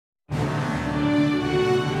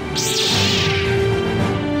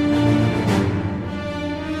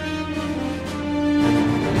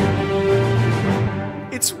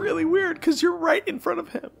because you're right in front of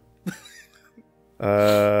him.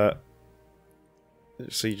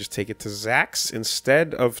 So you just take it to Zax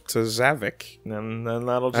instead of to Zavik. And then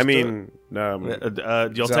that'll just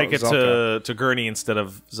you'll take it to Gurney instead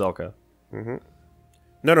of Zelka. Mm-hmm.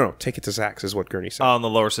 No. Take it to Zax is what Gurney said. Oh, in the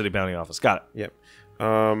Lower City Bounty Office. Got it. Yep.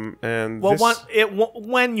 And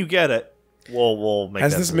when you get it, we'll make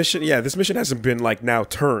has this mission. Yeah, this mission hasn't been like now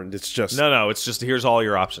turned. It's just no. It's just here's all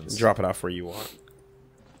your options. Drop it off where you want.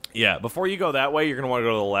 Yeah. Before you go that way, you're gonna want to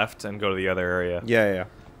go to the left and go to the other area. Yeah.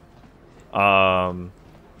 Man,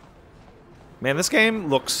 this game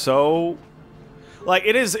looks so... Like,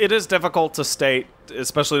 it is difficult to state,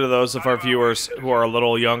 especially to those of our viewers who are a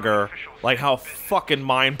little younger, like how fucking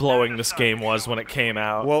mind-blowing this game was when it came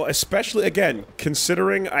out. Well, especially, again,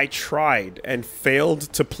 considering I tried and failed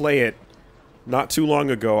to play it not too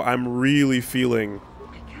long ago, I'm really feeling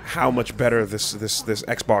how much better this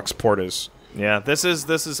Xbox port is. Yeah, this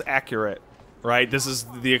is accurate. Right, this is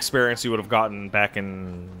the experience you would have gotten back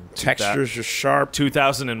in... Textures are sharp.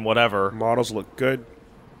 2000 and whatever. Models look good.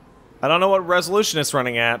 I don't know what resolution it's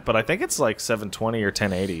running at, but I think it's like 720 or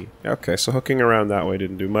 1080. Okay, so hooking around that way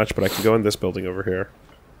didn't do much, but I can go in this building over here.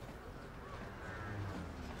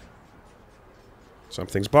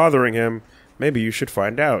 Something's bothering him. Maybe you should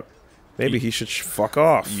find out. Maybe he should fuck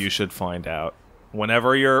off. You should find out.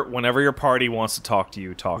 Whenever your party wants to talk to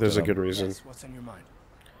you, talk to them. There's a good reason. Yes, what's on your mind?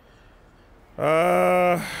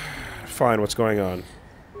 Fine, what's going on?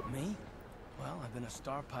 Me? Well, I've been a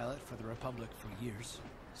star pilot for the Republic for years.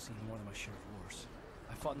 Seen more than my share of wars.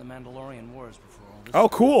 I fought in the Mandalorian Wars before all this. Oh,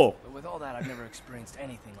 cool! But with all that, I've never experienced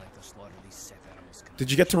anything like the slaughter these Sith animals can.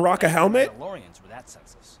 Did you get to rock a helmet? Mandalorians were that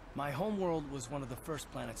senseless. My homeworld was one of the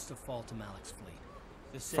first planets to fall to Malik's fleet.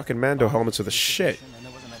 Fucking Mando helmets are the shit.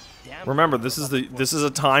 Remember, this is a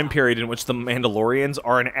time period in which the Mandalorians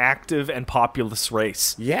are an active and populous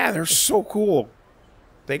race. Yeah, they're so cool.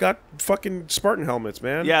 They got fucking Spartan helmets,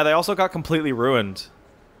 man. Yeah, they also got completely ruined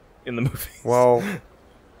in the movies. Well,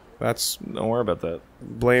 that's... Don't worry about that.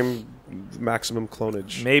 Blame maximum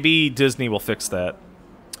clonage. Maybe Disney will fix that.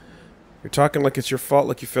 You're talking like it's your fault,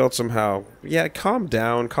 like you failed somehow. Yeah, calm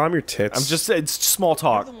down. Calm your tits. It's small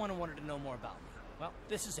talk. You're the one who wanted to know more about me. Well,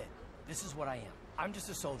 this is it. This is what I am. I'm just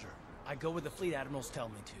a soldier. I go where the fleet admirals tell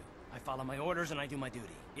me to. I follow my orders and I do my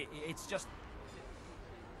duty. It's just...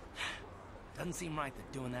 Doesn't seem right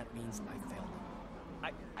that doing that means I failed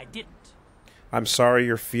them. I didn't. I'm sorry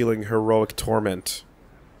you're feeling heroic torment.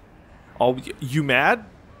 Oh, you mad?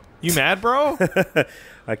 You mad, bro?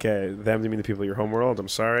 Okay, them, you mean the people of your homeworld? I'm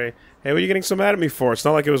sorry. Hey, what are you getting so mad at me for? It's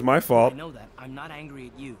not like it was my fault. I know that. I'm not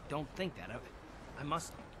angry at you. Don't think that. I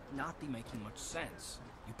must not be making much sense.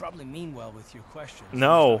 You probably mean well with your questions.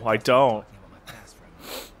 No, I don't.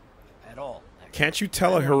 At all. Actually. Can't you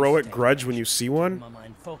tell a heroic grudge when you see one? My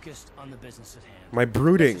mind focused on the business at hand. My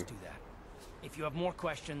brooding. Let's just do that. If you have more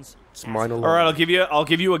questions, it's mine alone. All right, I'll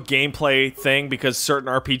give you a gameplay thing because certain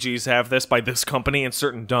RPGs have this by this company and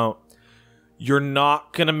certain don't. You're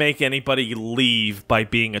not gonna make anybody leave by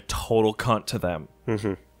being a total cunt to them.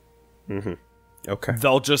 Okay.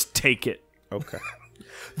 They'll just take it. Okay.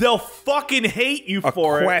 They'll fucking hate you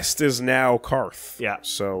for it. A quest is now Karth. Yeah.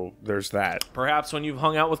 So there's that. Perhaps when you've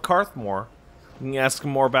hung out with Karth more, you can ask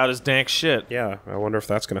him more about his dank shit. Yeah, I wonder if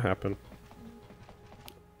that's gonna happen.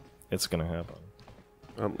 It's gonna happen.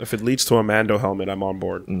 If it leads to a Mando helmet, I'm on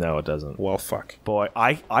board. No, it doesn't. Well, fuck. Boy,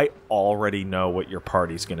 I already know what your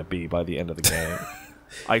party's gonna be by the end of the game.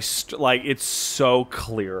 Like, it's so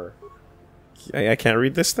clear. I can't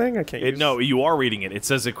read this thing? I can't No, you are reading it. It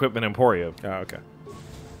says Equipment Emporium. Oh, okay.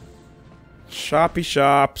 Shoppy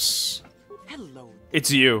shops. Hello.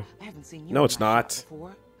 It's you. I haven't seen you No, it's not.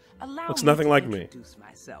 It's nothing like me.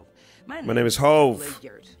 My name is Hove.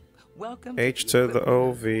 Welcome H to the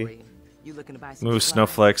OV. Move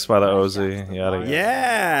snowflakes by the OZ. Yada yada.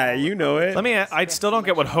 Yeah, you know it. I still don't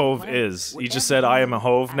get what Hove is. You just said I am a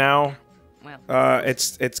Hove now?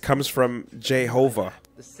 It comes from Jehovah.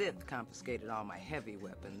 The Sith confiscated all my heavy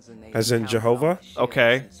weapons and they As in Jehovah?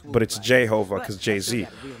 Okay. But it's Jehovah, because Jay-Z.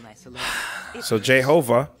 So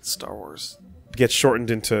Jehovah, Star Wars, gets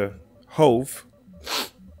shortened into Hove,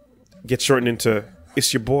 gets shortened into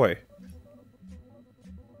It's Your Boy.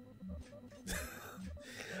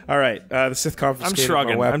 Alright, the Sith confiscated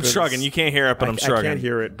my weapons. I'm shrugging. You can't hear it, but I'm shrugging. I can't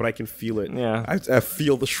hear it, but I can feel it. Yeah. I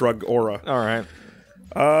feel the shrug aura. Alright.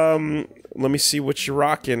 Let me see what you're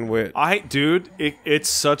rocking with. Dude, it's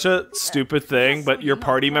such a stupid thing, but your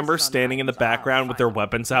party members standing in the background with their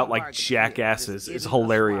weapons out like jackasses is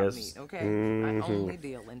hilarious. I only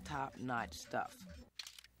deal in top-notch stuff.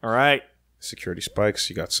 Alright. Security spikes,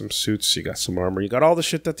 you got some suits, you got some armor, you got all the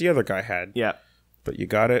shit that the other guy had. Yeah. But you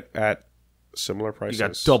got it at Similar prices. You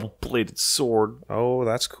got double-bladed sword. Oh,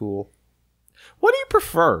 that's cool. What do you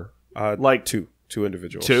prefer? Like two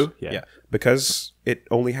individuals. Two? Yeah. Because it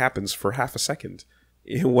only happens for half a second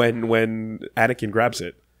when Anakin grabs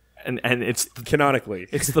it. And it's canonically,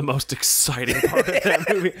 it's the most exciting part of that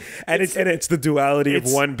movie. It's the duality of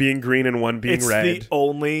one being green and one being red. It's the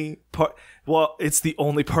only part. Well, it's the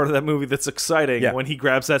only part of that movie that's exciting when he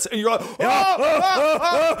grabs that, and you're like,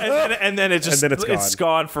 and then it's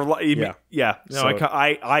gone for No, So,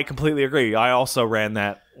 I completely agree. I also ran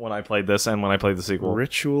that when I played this and when I played the sequel.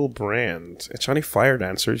 Ritual brand. It's Johnny Fire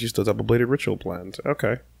Dancers used a double-bladed ritual blend.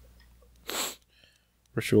 Okay.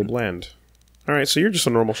 Ritual blend. All right, so you're just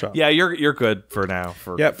a normal shop. Yeah, you're good for now.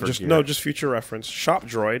 Just future reference. Shop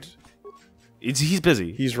droid. He's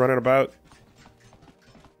busy. He's running about.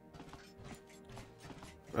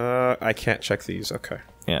 I can't check these. Okay.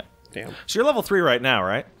 Yeah. Damn. So you're level 3 right now,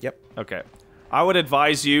 right? Yep. Okay. I would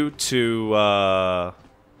advise you to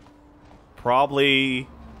probably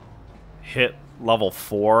hit level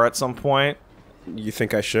 4 at some point. You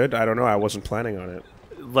think I should? I don't know. I wasn't planning on it.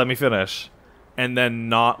 Let me finish. And then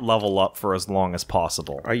not level up for as long as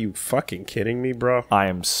possible. Are you fucking kidding me, bro? I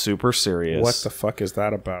am super serious. What the fuck is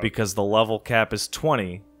that about? Because the level cap is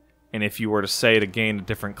 20, and if you were to say to gain a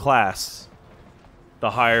different class,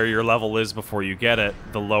 the higher your level is before you get it,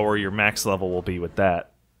 the lower your max level will be with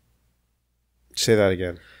that. Say that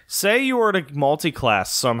again. Say you were to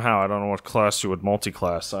multi-class somehow. I don't know what class you would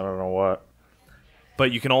multi-class. I don't know what.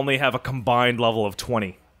 But you can only have a combined level of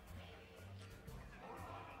 20.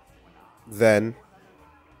 Then,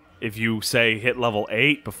 if you say hit level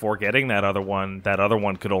 8 before getting that other one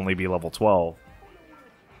could only be level 12.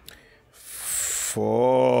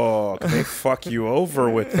 Fuck. They fuck you over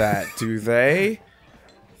with that, do they?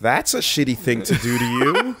 That's a shitty thing to do to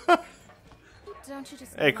you. Don't you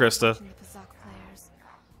just Hey, Krista. watching the Pazak players?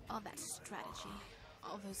 All that strategy,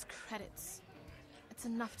 all those credits. It's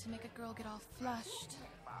enough to make a girl get all flushed.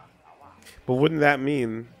 But wouldn't that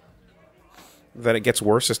mean that it gets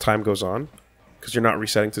worse as time goes on? Because you're not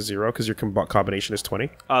resetting to 0 because your combination is 20?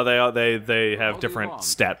 They have different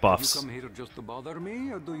stat buffs. You come here just to bother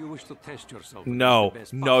me, or do you wish to test yourself? No,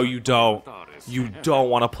 you don't. You don't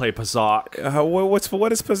want to play Pazak.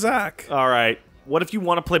 What is Pazak? Alright, what if you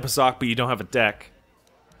want to play Pazak but you don't have a deck?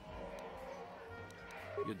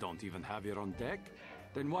 You don't even have your own deck?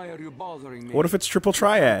 Then why are you bothering me? What if it's triple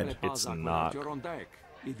triad? It's not. Your own deck.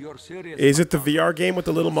 If you're serious, Is it the VR game with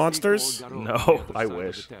the little monsters? No, I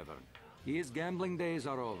wish. His gambling days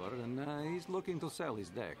are over, and he's looking to sell his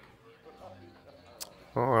deck.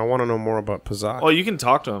 Oh, I want to know more about Pazak. Well, you can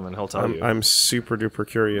talk to him and he'll tell you. I'm super duper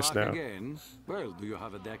curious Back now. again? Well, do you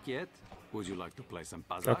have a deck yet? Would you like to play some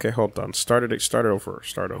Pazak? Okay, hold on. Start over.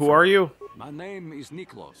 Who are you? My name is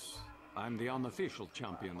Niklos. I'm the unofficial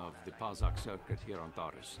champion of the Pazak circuit here on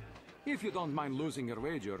Taurus. If you don't mind losing your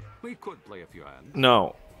wager, we could play a few hands.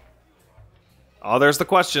 No. Oh, there's the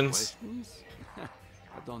questions. Questions?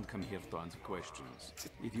 I don't come here to answer questions.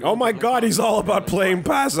 Oh my god, he's all about playing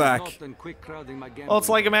Pazak. Well, it's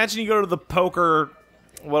like, imagine you go to the poker...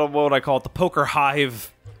 What would I call it? The poker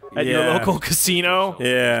hive at your local casino?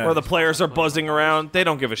 Yeah. Where the players are buzzing around. They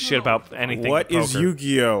don't give a shit about anything. What is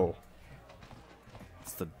Yu-Gi-Oh?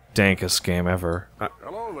 It's the dankest game ever.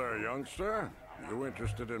 Hello there, youngster. You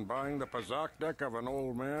interested in buying the Pazak deck of an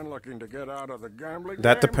old man looking to get out of the gambling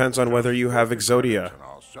That game? depends on whether you have Exodia. And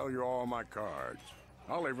I'll sell you all my cards.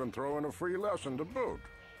 I'll even throw in a free lesson to boot.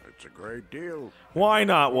 It's a great deal. Why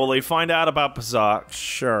not, Wooly? Find out about Pazak.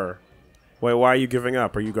 Sure. Wait, why are you giving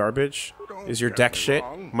up? Are you garbage? Is your deck shit?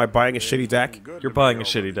 Am I buying a shitty deck? You're buying a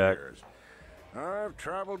shitty deck. I've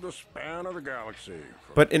traveled the span of the galaxy.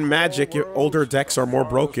 But in Magic, your older decks are more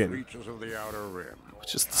broken.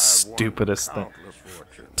 Which is the stupidest thing.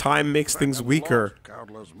 Time makes things weaker.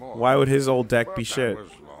 Why would his old deck be shit? That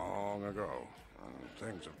was long ago.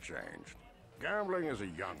 Things have changed.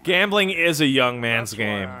 Gambling is a young man's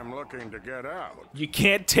game. I'm looking to get out. You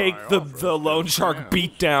can't take the loan shark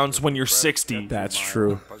beatdowns when you're 60. That's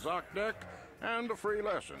true. Pazak deck and a free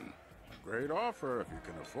lesson. Great offer if you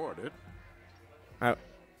can afford it.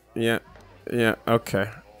 Yeah, okay.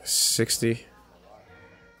 60.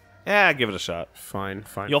 Yeah, give it a shot. Fine.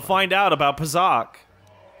 You'll find out about Pazak.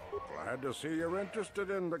 Glad to see you're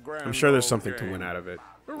interested in the grand I'm sure there's old something to game. win out of it.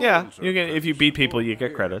 Yeah, you can. If you beat people, you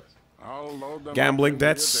get credit. I'll load them Gambling up into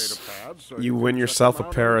your debts. data pad so You can win check yourself them a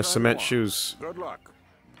out pair of anytime cement you want. shoes. Good luck.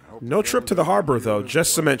 Hope No the trip game's to the as harbor, fun though. as Just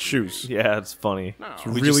well. cement shoes. Yeah, it's funny. It's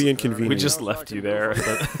really inconvenient. We just left you there.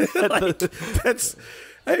 That's...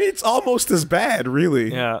 I mean, it's almost as bad,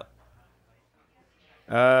 really. Yeah.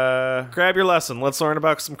 Grab your lesson. Let's learn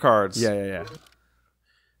about some cards. Yeah.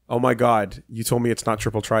 Oh my god, you told me it's not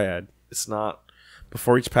triple triad. It's not.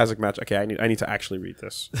 Before each Pazak match... Okay, I need to actually read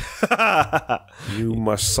this. You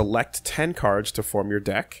must select 10 cards to form your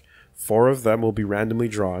deck. 4 of them will be randomly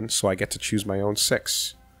drawn, so I get to choose my own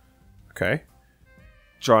 6. Okay.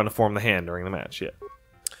 Drawn to form the hand during the match, yeah.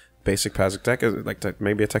 Basic Pazak deck. Is it like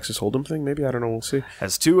maybe a Texas Hold'em thing? Maybe? I don't know. We'll see.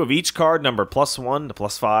 Has 2 of each card numbered +1 to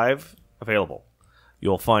 +5 available.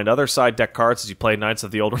 You'll find other side deck cards as you play Knights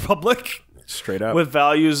of the Old Republic. Straight up. With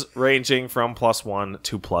values ranging from +1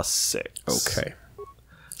 to +6. Okay.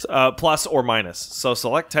 Plus or minus. So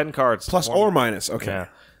select 10 cards. Plus or minus. Okay. Yeah.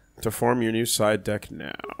 To form your new side deck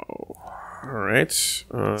now. All right.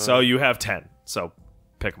 So you have 10. So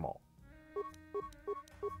pick them all.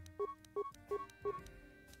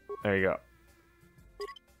 There you go.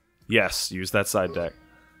 Yes, use that side deck.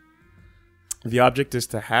 The object is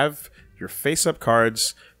to have your face-up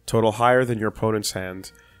cards total higher than your opponent's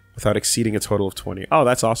hand without exceeding a total of 20. Oh,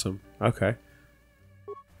 that's awesome. Okay.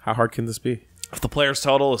 How hard can this be? If the player's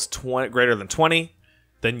total is greater than 20,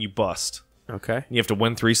 then you bust. Okay. You have to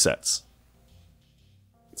win 3 sets.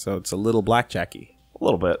 So it's a little blackjacky. A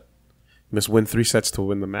little bit. You must win 3 sets to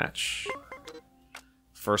win the match.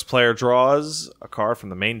 First player draws a card from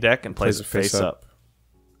the main deck and plays it face up.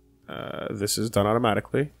 This is done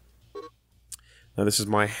automatically. Now this is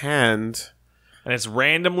my hand. And it's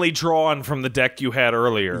randomly drawn from the deck you had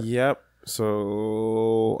earlier. Yep.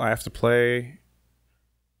 So I have to play...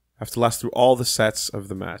 I have to last through all the sets of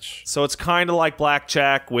the match. So it's kind of like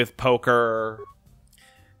blackjack with poker.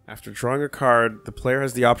 After drawing a card, the player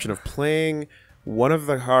has the option of playing one of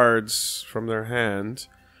the cards from their hand.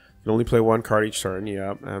 You can only play 1 card each turn,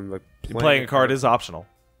 yeah. And playing a card is optional.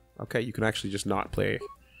 Okay, you can actually just not play.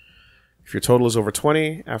 If your total is over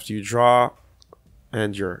 20, after you draw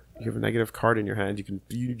and you have a negative card in your hand, you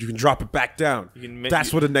can drop it back down.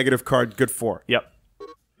 That's what a negative card good for. Yep.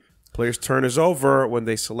 Player's turn is over when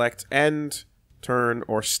they select end, turn,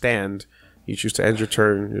 or stand. You choose to end your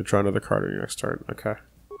turn, you draw another card on your next turn. Okay.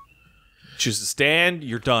 Choose to stand,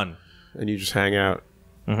 you're done. And you just hang out.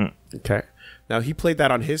 Mm-hmm. Okay. Now, he played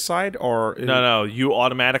that on his side, or... No, you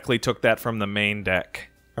automatically took that from the main deck.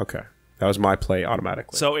 Okay. That was my play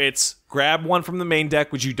automatically. So it's grab 1 from the main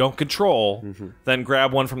deck, which you don't control, then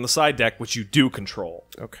grab 1 from the side deck, which you do control.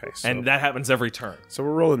 Okay. So, and that happens every turn. So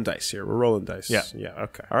we're rolling dice here. We're rolling dice. Yeah. Yeah,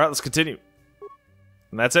 okay. All right, let's continue.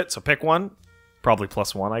 And that's it. So pick 1. Probably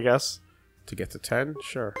 +1, I guess. To get to 10?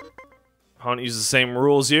 Sure. Opponent uses the same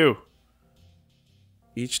rule as you.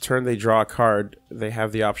 Each turn they draw a card, they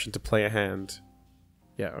have the option to play a hand.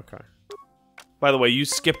 Yeah, okay. By the way, you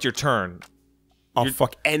skipped your turn. Oh,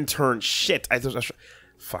 fuck. End turn. Shit.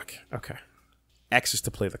 Fuck. Okay. X is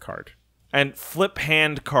to play the card. And flip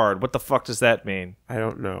hand card. What the fuck does that mean? I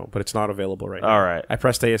don't know, but it's not available right now. All right. I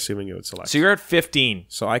pressed A assuming it would select. So you're at 15.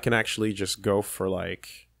 So I can actually just go for like...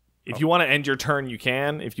 If you want to end your turn, you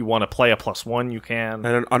can. If you want to play a +1, you can.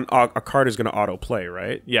 And a card is going to auto-play,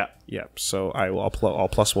 right? Yeah. Yeah. So I'll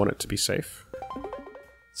 +1 it to be safe.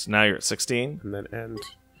 So now you're at 16. And then end.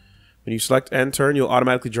 When you select end turn, you'll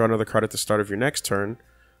automatically draw another card at the start of your next turn.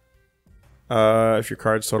 If your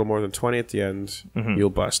cards total more than 20 at the end, you'll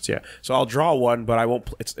bust. Yeah. So I'll draw 1, but I won't.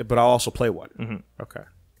 But I'll also play 1. Okay.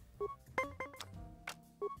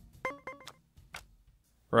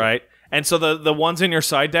 Right. And so the ones in your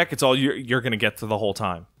side deck, it's all you're going to get through the whole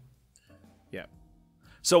time. Yeah.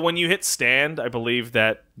 So when you hit stand, I believe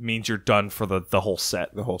that means you're done for the whole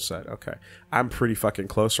set. The whole set. Okay. I'm pretty fucking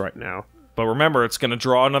close right now. But remember, it's going to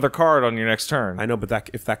draw another card on your next turn. I know, but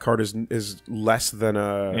if that card is less than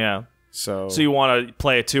a... Yeah. So you want to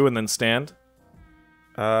play a 2 and then stand?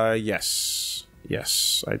 Yes.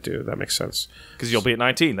 Yes, I do. That makes sense. Because you'll be at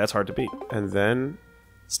 19. That's hard to beat. And then...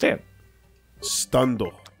 Stand.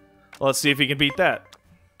 Stundo. Well, let's see if he can beat that.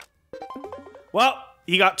 Well,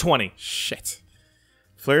 he got 20. Shit.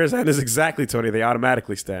 Player's hand is exactly 20. They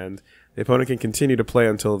automatically stand. The opponent can continue to play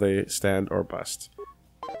until they stand or bust.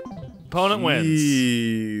 Opponent wins.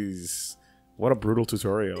 Jeez. What a brutal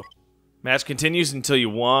tutorial. Match continues until you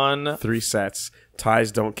won. 3 sets.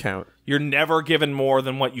 Ties don't count. You're never given more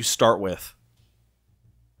than what you start with.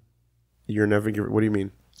 You're never given... What do you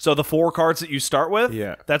mean? So the 4 cards that you start with,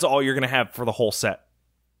 yeah, that's all you're going to have for the whole set.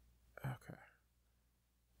 Okay.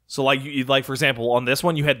 So like for example, on this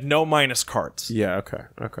one, you had no minus cards. Yeah, okay.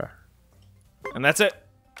 Okay. And that's it.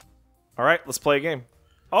 All right, let's play a game.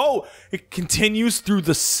 Oh, it continues through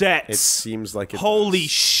the sets. It seems like it Holy does.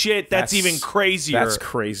 shit, that's even crazier. That's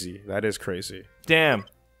crazy. That is crazy. Damn.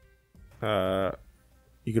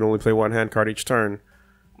 You can only play 1 hand card each turn.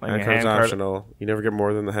 Hand card's optional. You never get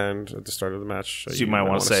more than the hand at the start of the match. So you might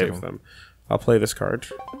want to save them. I'll play this card.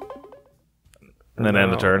 And then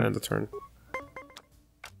end the turn. End the turn.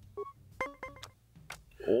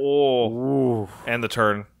 Oh. Ooh. End the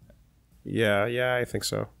turn. Yeah, I think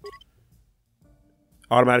so.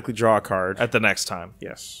 Automatically draw a card. At the next time.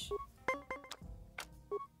 Yes.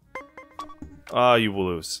 Oh, you will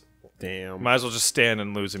lose. Damn. Might as well just stand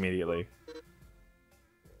and lose immediately.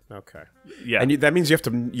 Okay. Yeah. And that means you have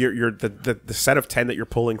to. You're the set of 10 that you're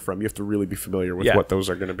pulling from. You have to really be familiar with what those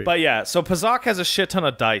are going to be. But yeah, so Pazak has a shit ton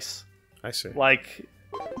of dice. I see. Like.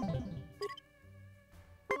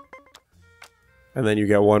 And then you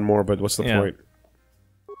get one more, but what's the point?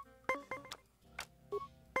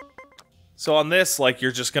 So on this, like,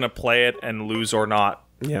 you're just gonna play it and lose or not.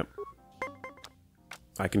 Yep.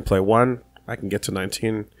 I can play 1. I can get to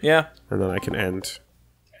 19. Yeah. And then I can end.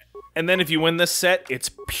 And then if you win this set, it's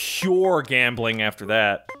pure gambling after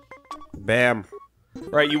that. Bam.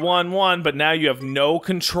 Right, you won 1, but now you have no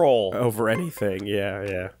control Over anything.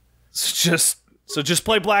 Yeah. So just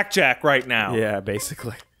play blackjack right now. Yeah,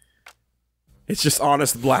 basically. It's just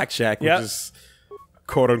honest blackjack, which is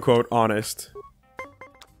quote-unquote honest.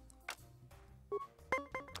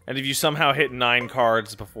 And if you somehow hit 9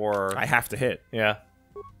 cards before... I have to hit. Yeah.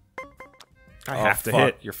 I have to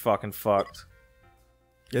hit. You're fucking fucked.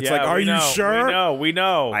 It's like, are you sure? We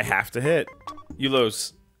know. I have to hit. You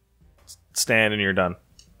lose. Stand and you're done.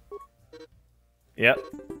 Yep.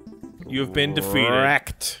 You've been defeated.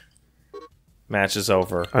 Correct. Match is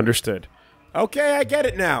over. Understood. Okay, I get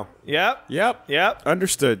it now. Yep.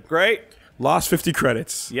 Understood. Great. Lost 50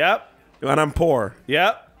 credits. Yep. And I'm poor.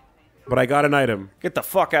 Yep. But I got an item. Get the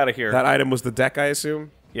fuck out of here. That item was the deck, I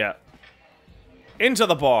assume? Yeah. Into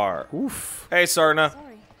the bar. Oof. Hey, Sarna.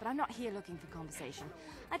 Sorry, but I'm not here looking for conversation.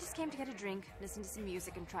 I just came to get a drink, listen to some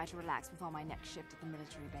music, and try to relax before my next shift at the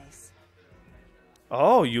military base.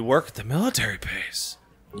 Oh, you work at the military base.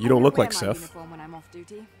 You don't look like I wear my Seth. uniform when I'm off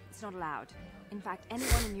duty. It's not allowed. In fact,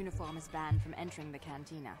 anyone in uniform is banned from entering the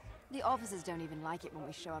cantina. The officers don't even like it when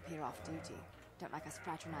we show up here off duty. Don't like us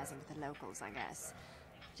fraternizing with the locals, I guess.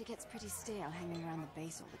 But it gets pretty stale hanging around the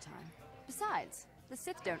base all the time. Besides, the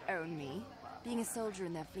Sith don't own me. Being a soldier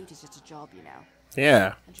in their fleet is just a job, you know.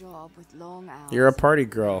 Yeah. A job with long hours. You're a party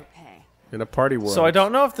girl. no pay. In a party world. So I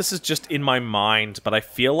don't know if this is just in my mind, but I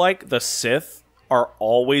feel like the Sith are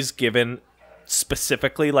always given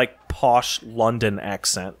specifically like posh London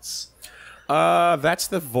accents. That's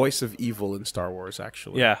the voice of evil in Star Wars,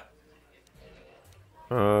 actually. Yeah.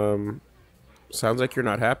 Sounds like you're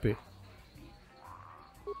not happy.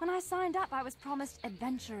 When I signed up, I was promised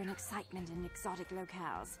adventure and excitement in exotic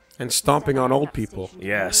locales. And stomping Instead, I on ended old up people. stationed at a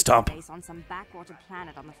Yeah, military stomp. base on some backwater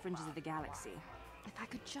planet on the fringes of the galaxy. If I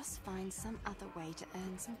could just find some other way to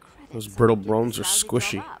earn some credits. Those I brittle could give bones this are lousy job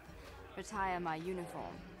squishy. up. Retire my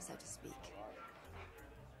uniform, so to speak.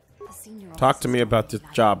 The senior Talk to officers me don't about really the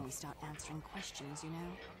like it job. when we start answering questions, you know.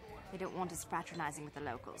 They don't want us fraternizing with the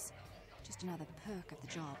locals. Just another perk of the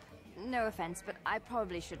job. No offense, but I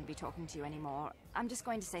probably shouldn't be talking to you anymore. I'm just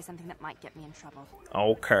going to say something that might get me in trouble.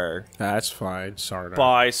 Okay. That's fine, Sarna.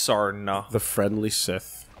 Bye, Sarna. The friendly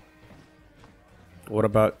Sith. What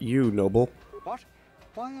about you, Noble? What?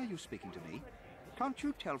 Why are you speaking to me? Can't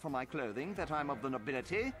you tell from my clothing that I'm of the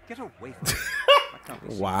nobility? Get away from me. I can't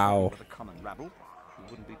be Wow. with a common rabble. It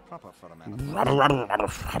wouldn't be proper for a man.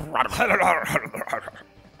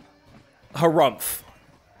 Harumph.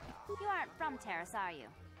 You aren't from Terrace, are you?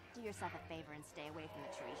 Do yourself a favor and stay away from the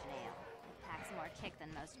Teresian ale. It packs more kick than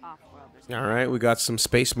most off-worlders. Alright, we got some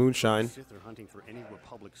space moonshine. Sith are hunting for any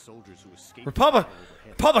Republic soldiers who escaped.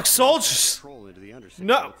 Republic soldiers?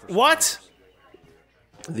 No, what?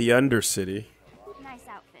 The Undercity. Nice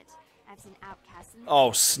outfit. I've seen outcasts in the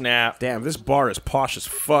Oh, snap. Damn, this bar is posh as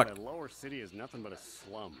fuck. The lower city is nothing but a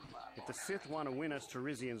slum. If the Sith want to win us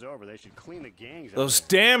Teresians over, they should clean the gangs. Those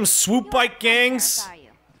damn swoop bike gangs.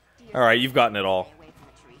 Alright, you've gotten it all.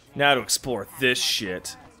 Now to explore this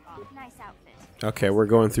shit. Nice outfit. Okay, we're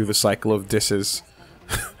going through the cycle of disses.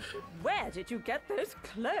 Where did you get those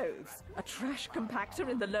clothes? A trash compactor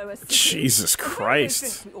in the lower city? Jesus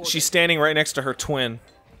Christ. She's standing right next to her twin.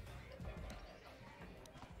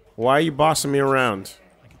 Why are you bossing me around?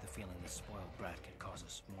 I get the feeling this spoiled brat can cause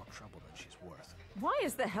us more trouble than she's worth. Why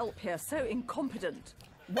is the help here so incompetent?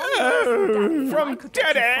 From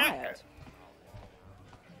Daddy!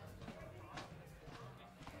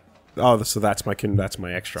 Oh, so that's my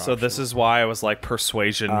extra So option. this is why I was like,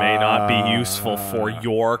 persuasion may not be useful for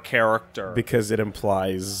your character. Because it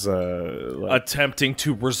implies like, Attempting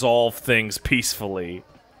to resolve things peacefully.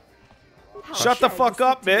 How Shut the dare fuck you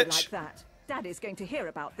up, speak to me bitch. Like that? Daddy's going to hear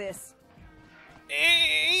about this.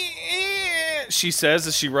 She says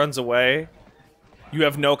as she runs away. You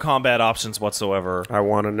have no combat options whatsoever. I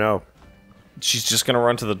want to know. She's just gonna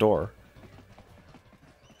run to the door.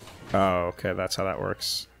 Oh, okay, that's how that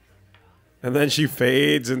works. And then she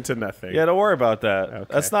fades into nothing. Yeah, don't worry about that.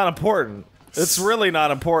 Okay. That's not important. It's really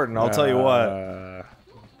not important, I'll tell you what.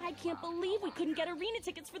 I can't believe we couldn't get arena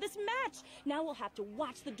tickets for this match. Now we'll have to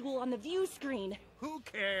watch the duel on the view screen. Who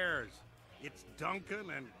cares? It's Duncan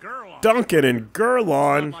and Gurlon. Duncan and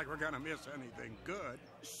Gurlon. It's not like we're gonna miss anything good.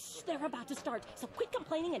 Shh, they're about to start, so quit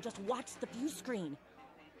complaining and just watch the view screen.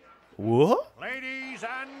 What? Ladies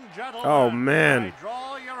and gentlemen, Oh, man. I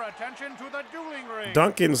draw your attention to the dueling ring.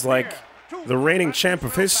 Duncan's like the reigning champ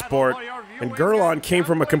of his sport, and Gurlon came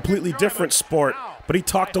from a completely different sport, but he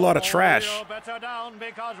talked a lot of trash.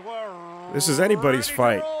 This is anybody's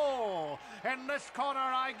fight. In this corner,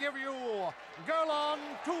 I give you Gurlon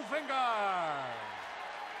Two Fingers.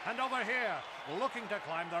 And over here, looking to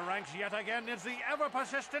climb the ranks yet again, is the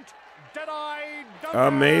ever-persistent Deadeye Duncan.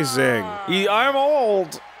 Amazing. I'm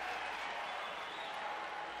old.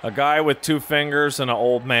 A guy with 2 fingers and an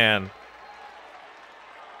old man.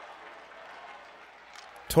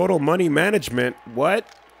 Total money management. What?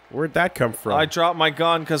 Where'd that come from? I dropped my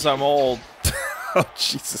gun because I'm old. Oh,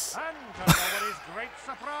 Jesus.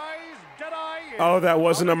 Oh, that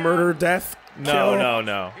wasn't a murder death kill?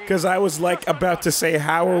 No. Because I was, like, about to say,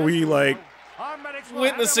 how are we, like...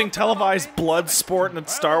 Witnessing televised blood sport in the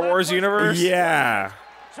Star Wars universe? Yeah.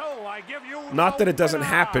 Not that it doesn't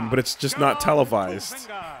happen, but it's just not televised.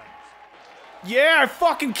 Yeah, I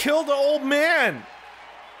fucking killed an old man!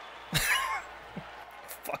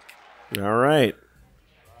 Fuck. All right.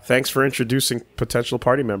 Thanks for introducing potential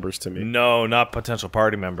party members to me. No, not potential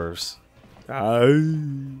party members. Why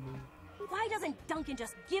doesn't Duncan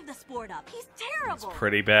just give the sport up? He's terrible.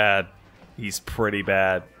 Pretty bad. He's pretty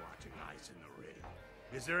bad.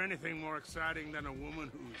 Is there anything more exciting than a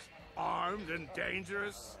woman who's armed and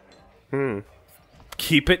dangerous?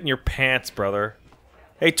 Keep it in your pants, brother.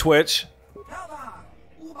 Hey, Twitch.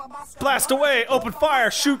 Blast away! Open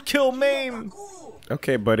fire! Shoot, kill, maim!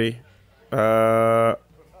 Okay, buddy.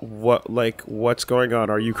 What's going on?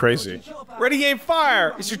 Are you crazy? Ready, aim,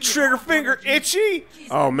 fire! Is your trigger finger itchy?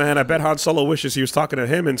 Oh, man, I bet Han Solo wishes he was talking to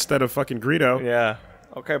him instead of fucking Greedo. Yeah.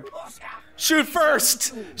 Okay. Shoot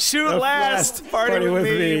first! Shoot last! Party with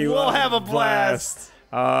me! We'll have a blast!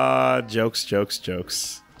 Jokes.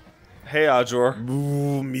 Hey, Ajor.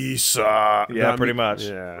 Ooh, Misa. Yeah, pretty much.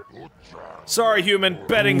 Yeah. Sorry, human.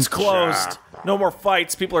 Betting's closed. No more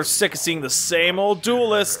fights. People are sick of seeing the same old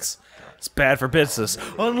duelists. It's bad for business.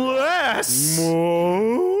 Unless...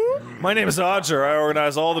 My name is Ajor. I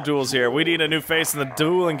organize all the duels here. We need a new face in the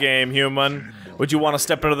dueling game, human. Would you want to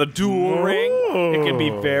step into the duel ring? It can be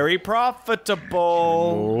very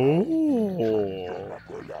profitable.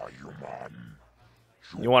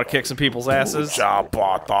 You want to kick some people's asses? Yeah.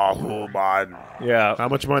 Yeah. How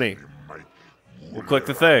much money? We'll click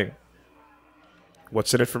the thing.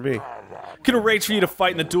 What's in it for me? Can arrange for you to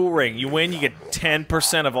fight in the duel ring. You win, you get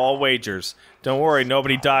 10% of all wagers. Don't worry,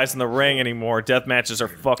 nobody dies in the ring anymore. Death matches are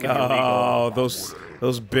fucking illegal. Oh, those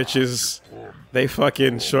bitches. They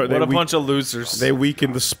fucking short. What a bunch of losers. They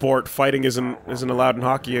weakened the sport. Fighting isn't allowed in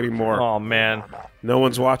hockey anymore. Oh man. No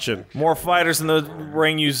one's watching. More fighters in the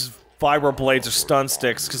ring use vibro blades or stun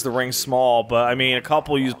sticks because the ring's small, but I mean a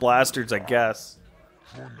couple use blasters, I guess.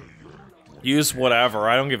 Use whatever,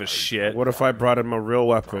 I don't give a shit. What if I brought in my real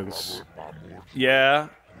weapons? Yeah.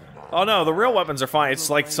 Oh no, the real weapons are fine. It's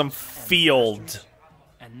like some field.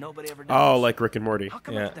 And nobody ever does. Oh, like Rick and Morty. How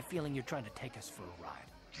come I get the feeling you're trying to take us for a ride?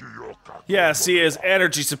 Yeah, see, as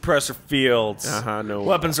energy suppressor fields. No.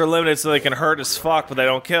 Weapons are limited so they can hurt as fuck, but they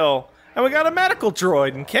don't kill. And we got a medical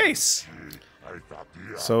droid in case.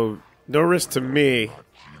 So, no risk to me.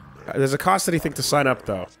 There's a cost anything to sign up,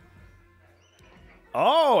 though.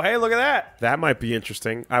 Oh, hey, look at that. That might be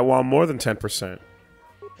interesting. I want more than 10%.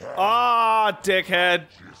 Ah, dickhead.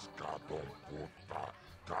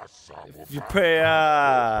 You pay,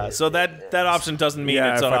 so that option doesn't mean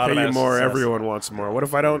it's an if I pay automatic you more, success. everyone wants more. What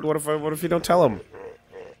if I don't? What if you don't tell them?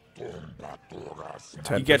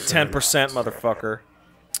 You get 10%, motherfucker.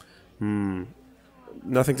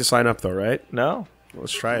 Nothing to sign up though, right? No.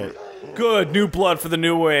 Let's try it. Good, new blood for the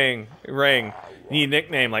new ring. You need a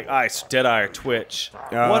nickname like Ice, Deadeye, or Twitch.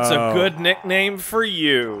 What's a good nickname for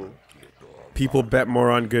you? People bet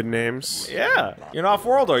more on good names. Yeah, you're an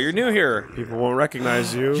off-worlder. You're new here. People won't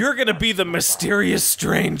recognize you. You're gonna be the mysterious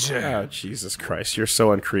stranger. Oh, Jesus Christ. You're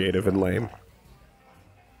so uncreative and lame.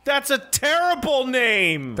 That's a terrible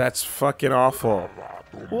name. That's fucking awful.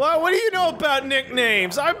 What do you know about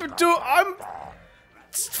nicknames?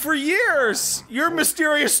 For years. You're a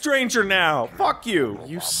mysterious stranger now. Fuck you.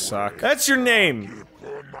 You suck. That's your name.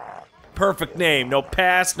 Perfect name. No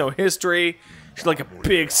past, no history. She's like a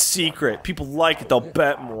big secret. People like it, they'll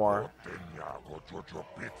bet more.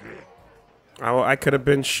 Oh, I could have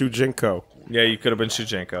been Shujinko. Yeah, you could have been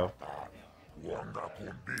Shujinko.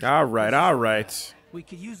 All right, all right. We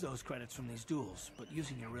could use those credits from these duels, but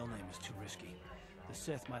using your real name is too risky. The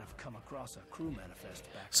Sith might have come across a crew manifest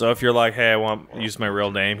back. So if you're like, hey, I want to use my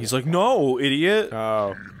real name, he's like, no, idiot.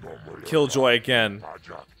 Oh. Killjoy again.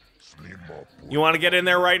 You want to get in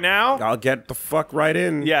there right now? I'll get the fuck right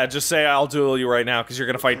in. Yeah, just say I'll duel you right now, because you're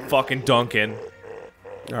going to fight fucking Duncan.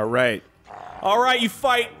 All right. All right, you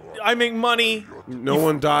fight. I make money. No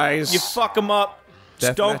one dies. You fuck him up.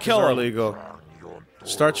 Just Death don't matches kill are him. Legal.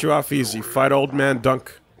 Start you off easy. Fight old man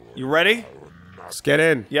Dunk. You ready? Let's get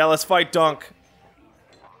in. Yeah, let's fight Dunk.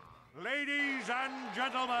 Ladies and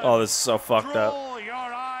gentlemen, Oh, this is so fucked up. draw your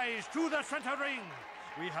eyes to the center ring.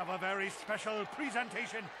 We have a very special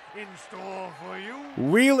presentation in store for you.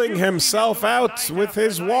 Wheeling himself out with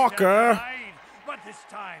his walker. But this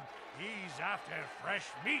time, he's after fresh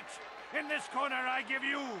meat. In this corner, I give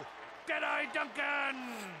you Deadeye Duncan.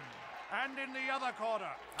 And in the other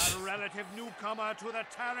corner, a relative newcomer to the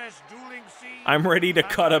Terrace dueling scene. I'm ready to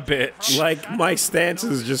cut a bitch. Like, my stance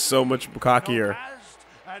is just so much cockier.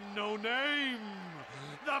 And no name,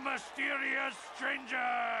 the mysterious stranger.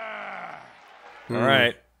 All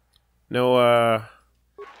right. No,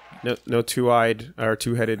 no two-eyed or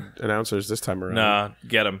two-headed announcers this time around. Nah,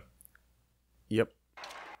 get him. Yep.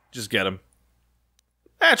 Just get him.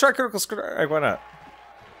 Eh, try critical strike. Why not?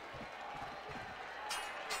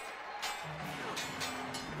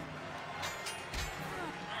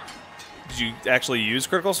 Did you actually use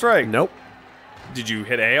critical strike? Nope. Did you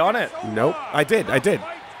hit A on it? Nope. I did. Okay.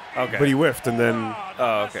 But he whiffed, and then...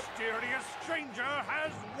 Oh, okay.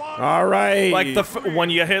 All right. Like, when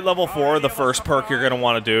you hit level 4, the first perk you're going to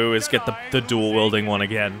want to do is get the dual-wielding one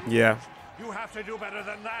again. Yeah. You have to do better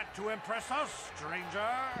than that to impress us, stranger.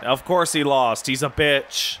 Of course he lost. He's a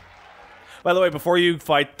bitch. By the way, before you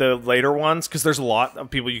fight the later ones, because there's a lot of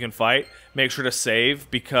people you can fight, make sure to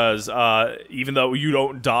save, because even though you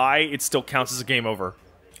don't die, it still counts as a game over.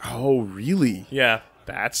 Oh, really? Yeah.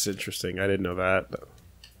 That's interesting. I didn't know that.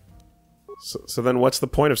 So then what's the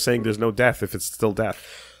point of saying there's no death if it's still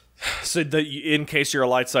death? So in case you're a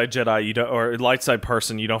light side Jedi, you don't, or a light side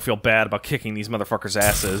person, you don't feel bad about kicking these motherfuckers'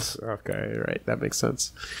 asses. Okay, right. That makes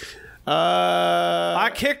sense.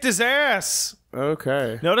 I kicked his ass!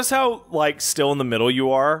 Okay. Notice how, like, still in the middle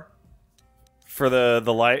you are for the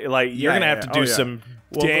light. Like, you're gonna have to do some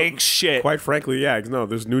dank shit. Quite frankly, yeah. No,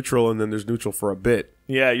 there's neutral, and then there's neutral for a bit.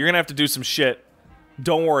 Yeah, you're gonna have to do some shit.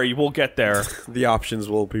 Don't worry, we'll get there. The options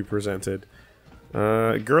will be presented.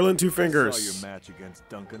 Gerlin Two Fingers. I saw your match against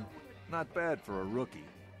Duncan. Not bad for a rookie.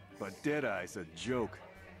 But Deadeye's a joke.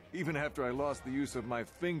 Even after I lost the use of my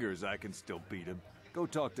fingers, I can still beat him. Go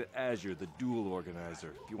talk to Azure, the duel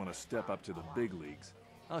organizer, if you want to step up to the big leagues.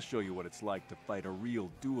 I'll show you what it's like to fight a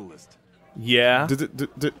real duelist. Yeah?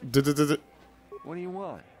 What do you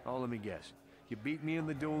want? Oh, let me guess. You beat me in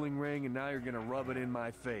the dueling ring, and now you're gonna rub it in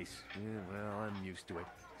my face. Yeah, well, I'm used to it.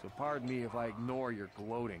 So pardon me if I ignore your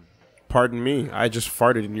gloating. Pardon me, I just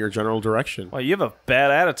farted in your general direction. Well, you have a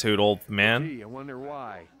bad attitude, old man. Gee, I wonder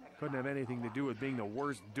why. Couldn't have anything to do with being the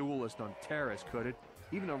worst duelist on Terrace, could it?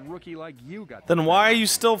 Even a rookie like you got. Then why are you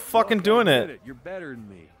still fucking doing it? You're better than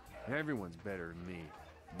me. Everyone's better than me.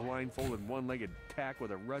 Blindfolded, one-legged tack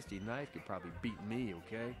with a rusty knife could probably beat me.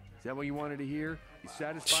 Okay? Is that what you wanted to hear? You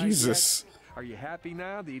satisfied? Jesus. Yet? Are you happy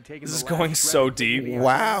now that you've taken? This is going so deep.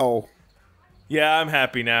 Wow. Yeah, I'm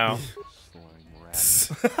happy now.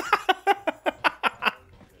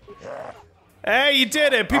 Hey, you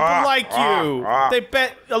did it! People like you! They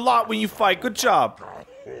bet a lot when you fight. Good job.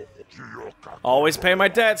 Always pay my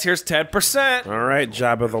debts. Here's 10%. All right,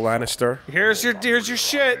 Jabba the Lannister. Here's your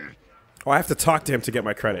shit. Oh, I have to talk to him to get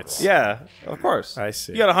my credits. Yeah, of course. I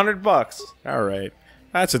see. You got $100. All right,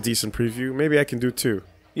 that's a decent preview. Maybe I can do 2.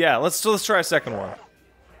 Yeah, let's try a second one.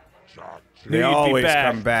 They always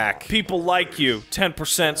come back. People like you.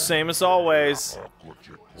 10%, same as always.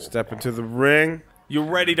 Step into the ring. You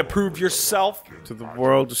ready to prove yourself? To the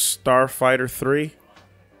world of Starfighter 3.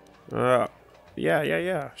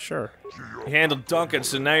 Yeah, sure. You handled Duncan,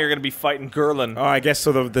 so now you're gonna be fighting Gerlin. Oh, I guess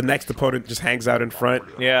so the next opponent just hangs out in front?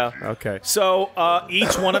 Yeah. Okay. So,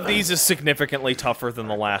 each one of these is significantly tougher than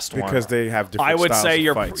the last one. Because they have different I would styles say of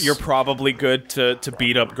you're fights. you're probably good to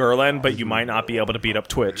beat up Gerlin, but you might not be able to beat up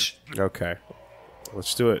Twitch. Okay.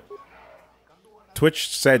 Let's do it.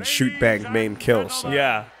 Twitch said shoot, bang, maim, kill. So.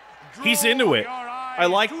 Yeah. He's into it. I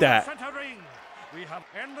like that. We have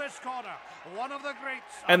in this corner one of the greats.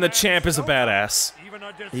 And the champ is a badass.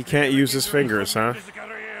 He can't use his fingers, huh?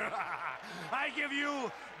 give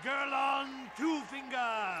you girl on 2 fingers.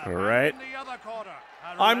 All right. In the other corner.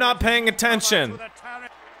 I'm not paying attention.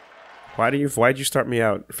 Why'd you start me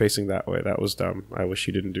out facing that way? That was dumb. I wish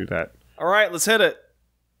you didn't do that. All right, let's hit it.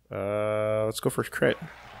 Let's go for crit.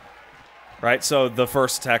 Right, so the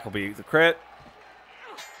first attack will be the crit.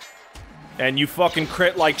 And you fucking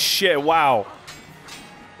crit like shit. Wow.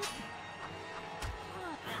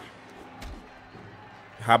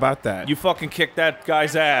 How about that? You fucking kicked that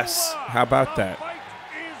guy's ass. How about that?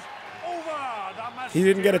 He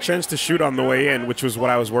didn't get a chance to shoot on the way in, which was what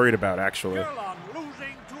I was worried about, actually.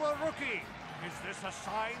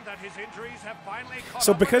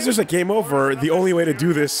 So because there's a game over, the only way to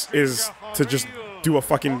do this is to just do a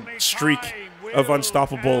fucking streak of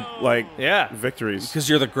unstoppable, like, victories. Because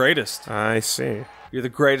you're the greatest. I see. You're the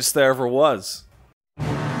greatest there ever was.